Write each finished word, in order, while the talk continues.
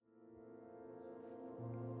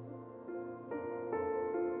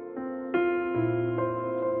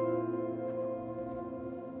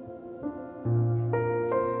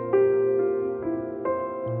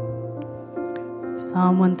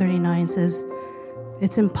Psalm 139 says,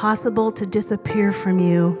 it's impossible to disappear from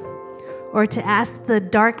you or to ask the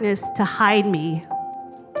darkness to hide me,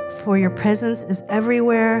 for your presence is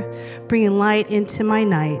everywhere, bringing light into my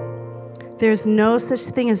night. There's no such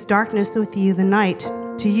thing as darkness with you. The night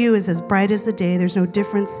to you is as bright as the day. There's no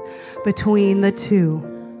difference between the two.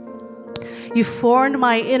 You formed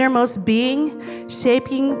my innermost being,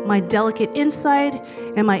 shaping my delicate inside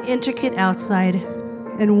and my intricate outside,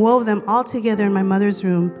 and wove them all together in my mother's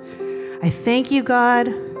womb. I thank you,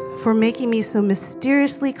 God, for making me so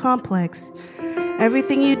mysteriously complex.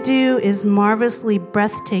 Everything you do is marvelously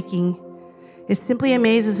breathtaking. It simply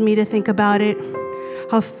amazes me to think about it,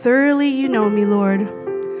 how thoroughly you know me, Lord.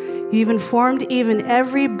 You even formed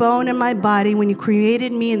every bone in my body when you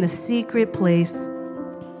created me in the secret place,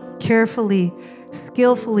 carefully,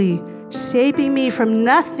 skillfully, shaping me from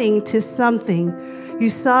nothing to something. You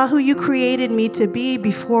saw who you created me to be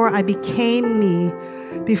before I became me,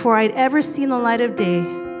 before I'd ever seen the light of day.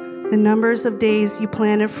 The numbers of days you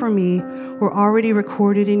planned for me were already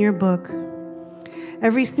recorded in your book.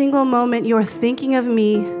 Every single moment you are thinking of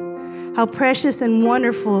me, how precious and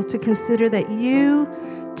wonderful to consider that you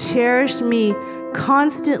cherish me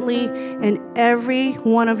constantly in every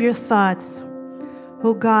one of your thoughts.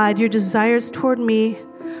 Oh God, your desires toward me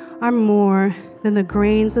are more than the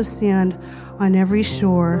grains of sand on every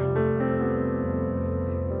shore.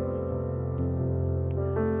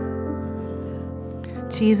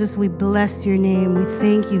 Jesus, we bless your name. We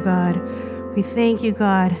thank you, God. We thank you,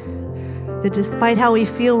 God, that despite how we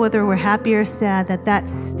feel, whether we're happy or sad, that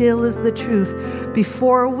still is the truth.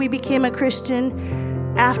 Before we became a Christian,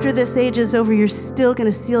 after this age is over, you're still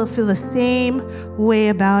going to feel the same way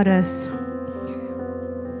about us.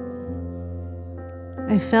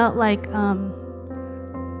 I felt like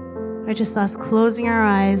I just saw us closing our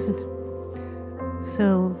eyes.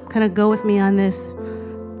 So kind of go with me on this.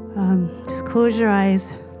 Just close your eyes.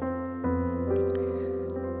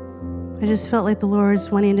 I just felt like the Lord's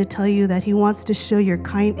wanting to tell you that he wants to show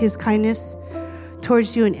his kindness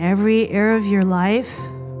towards you in every area of your life.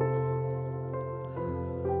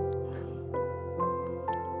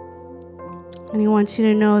 And he wants you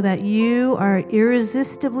to know that you are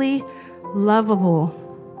irresistibly lovable.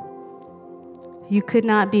 You could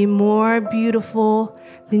not be more beautiful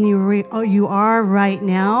than you are right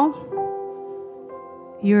now.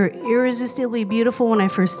 You're irresistibly beautiful when I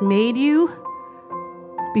first made you.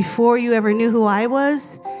 Before you ever knew who I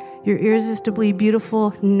was, you're irresistibly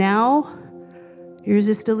beautiful now.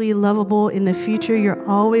 Irresistibly lovable in the future. You're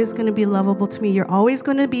always going to be lovable to me. You're always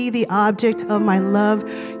going to be the object of my love.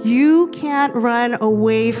 You can't run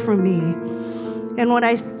away from me. And what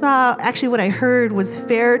I heard was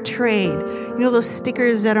fair trade. You know those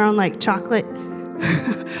stickers that are on like chocolate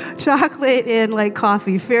and like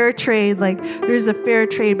coffee, fair trade, like there's a fair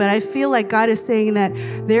trade. But I feel like God is saying that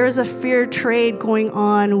there is a fair trade going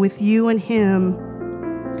on with you and him.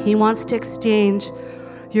 He wants to exchange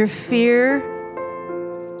your fear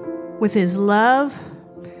with his love.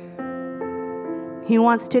 He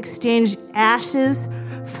wants to exchange ashes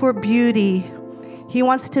for beauty. He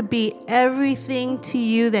wants to be everything to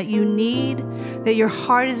you that you need, that your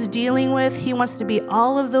heart is dealing with. He wants to be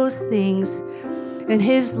all of those things. And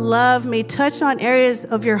his love may touch on areas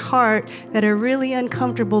of your heart that are really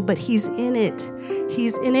uncomfortable, but he's in it.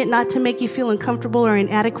 He's in it not to make you feel uncomfortable or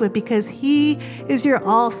inadequate, because he is your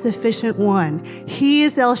all-sufficient one. He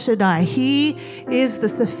is El Shaddai. He is the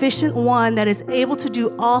sufficient one that is able to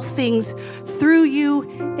do all things through you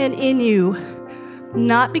and in you.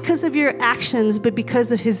 Not because of your actions, but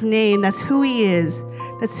because of his name. That's who he is.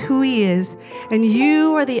 That's who he is. And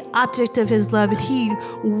you are the object of his love. And he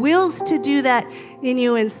wills to do that in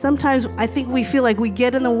you. And sometimes I think we feel like we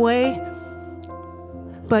get in the way.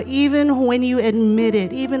 But even when you admit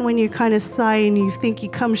it, even when you kind of sigh and you think you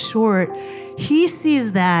come short, he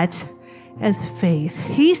sees that as faith.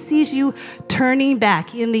 He sees you turning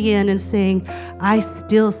back in the end and saying, I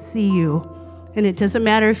still see you. And it doesn't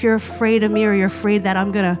matter if you're afraid of me or you're afraid that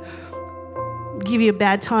I'm going to give you a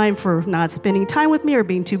bad time for not spending time with me or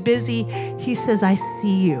being too busy. He says, I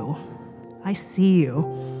see you. I see you.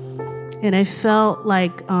 And I felt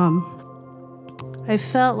like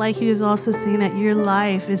he was also saying that your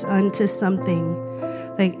life is unto something.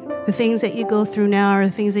 Like the things that you go through now or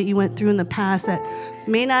the things that you went through in the past that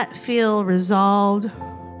may not feel resolved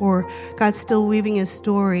or God's still weaving his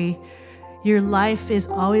story. Your life is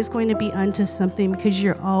always going to be unto something, because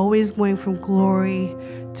you're always going from glory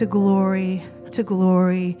to glory to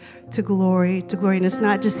glory to glory to glory. And it's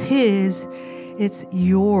not just his, it's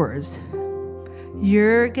yours.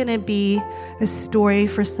 You're going to be a story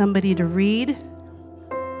for somebody to read.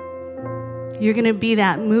 You're going to be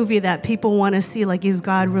that movie that people want to see, like, is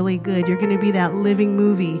God really good? You're going to be that living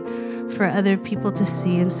movie for other people to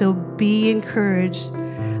see. And so be encouraged.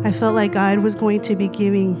 I felt like God was going to be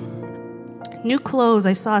giving new clothes.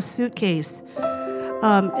 I saw a suitcase.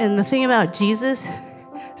 And the thing about Jesus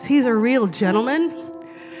is he's a real gentleman.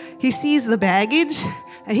 He sees the baggage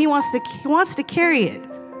and he wants to carry it.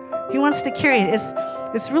 He wants to carry it.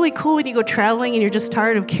 It's really cool when you go traveling and you're just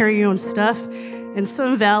tired of carrying your own stuff. And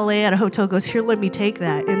some valet at a hotel goes, here, let me take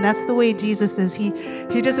that. And that's the way Jesus is. He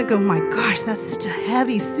doesn't go, my gosh, that's such a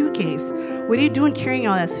heavy suitcase. What are you doing carrying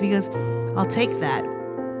all that? So he goes, I'll take that.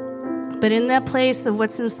 But in that place of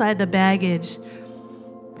what's inside the baggage,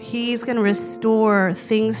 he's going to restore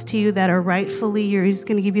things to you that are rightfully yours. He's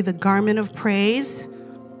going to give you the garment of praise.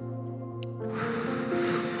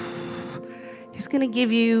 He's going to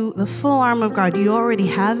give you the full armor of God. You already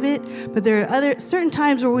have it, but there are certain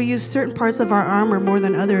times where we use certain parts of our armor more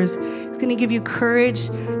than others. He's going to give you courage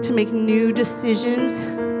to make new decisions.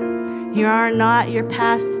 You are not your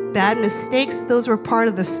past bad mistakes. Those were part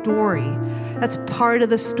of the story. That's part of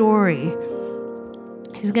the story.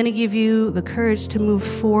 He's going to give you the courage to move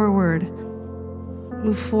forward.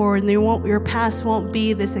 Move forward. And your past won't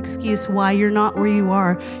be this excuse why you're not where you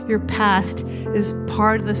are. Your past is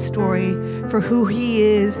part of the story for who he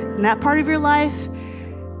is in that part of your life,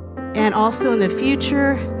 and also in the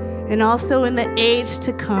future, and also in the age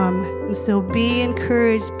to come. And so be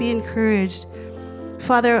encouraged, be encouraged.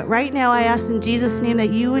 Father, right now I ask in Jesus' name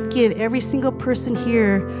that you would give every single person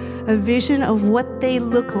here a vision of what they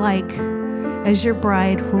look like as your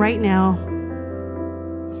bride right now.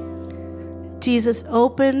 Jesus,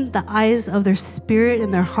 open the eyes of their spirit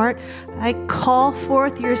and their heart. I call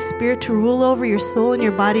forth your spirit to rule over your soul and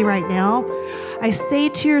your body right now. I say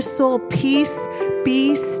to your soul, peace,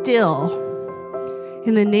 be still.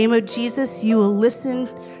 In the name of Jesus, you will listen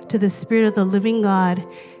to the Spirit of the living God,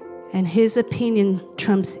 and his opinion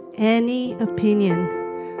trumps any opinion.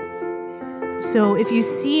 So if you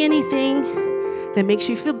see anything that makes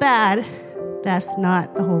you feel bad, that's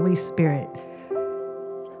not the Holy Spirit.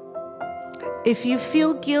 If you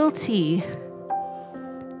feel guilty,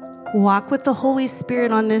 walk with the Holy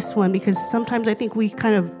Spirit on this one, because sometimes I think we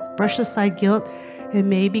kind of brush aside guilt. It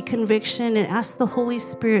may be conviction, and ask the Holy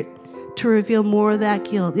Spirit to reveal more of that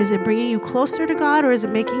guilt. Is it bringing you closer to God, or is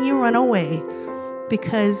it making you run away?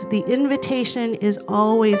 Because the invitation is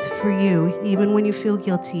always for you, even when you feel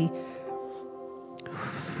guilty.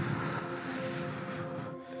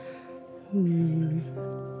 And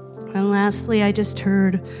lastly, I just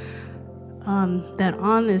heard that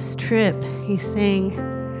on this trip, he's saying,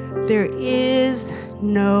 there is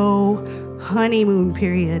no honeymoon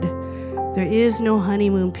period. There is no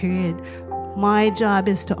honeymoon period. My job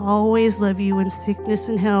is to always love you in sickness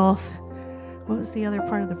and health. What was the other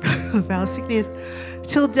part of the vow? Sickness,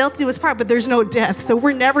 till death do us part, but there's no death. So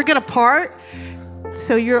we're never going to part.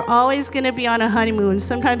 So you're always going to be on a honeymoon.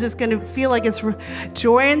 Sometimes it's going to feel like it's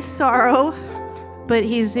joy and sorrow, but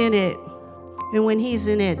he's in it. And when he's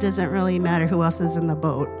in it, it doesn't really matter who else is in the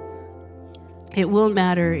boat. It will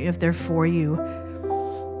matter if they're for you.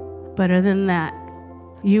 But other than that,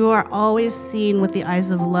 you are always seen with the eyes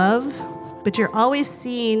of love, but you're always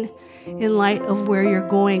seen in light of where you're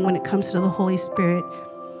going when it comes to the Holy Spirit.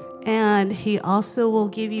 And he also will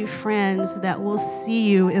give you friends that will see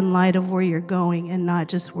you in light of where you're going and not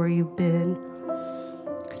just where you've been.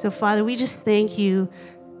 So, Father, we just thank you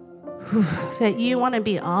that you want to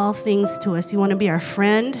be all things to us. You want to be our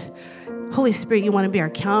friend. Holy Spirit, you want to be our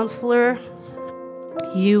counselor.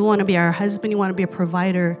 You want to be our husband. You want to be a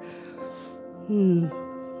provider.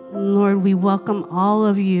 Lord, we welcome all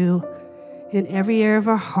of you in every area of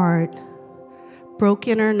our heart,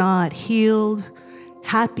 broken or not, healed,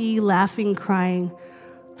 happy, laughing, crying.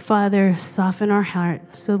 Father, soften our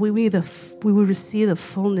heart so we would receive the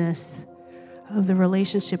fullness of the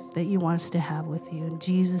relationship that you want us to have with you. In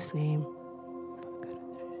Jesus' name.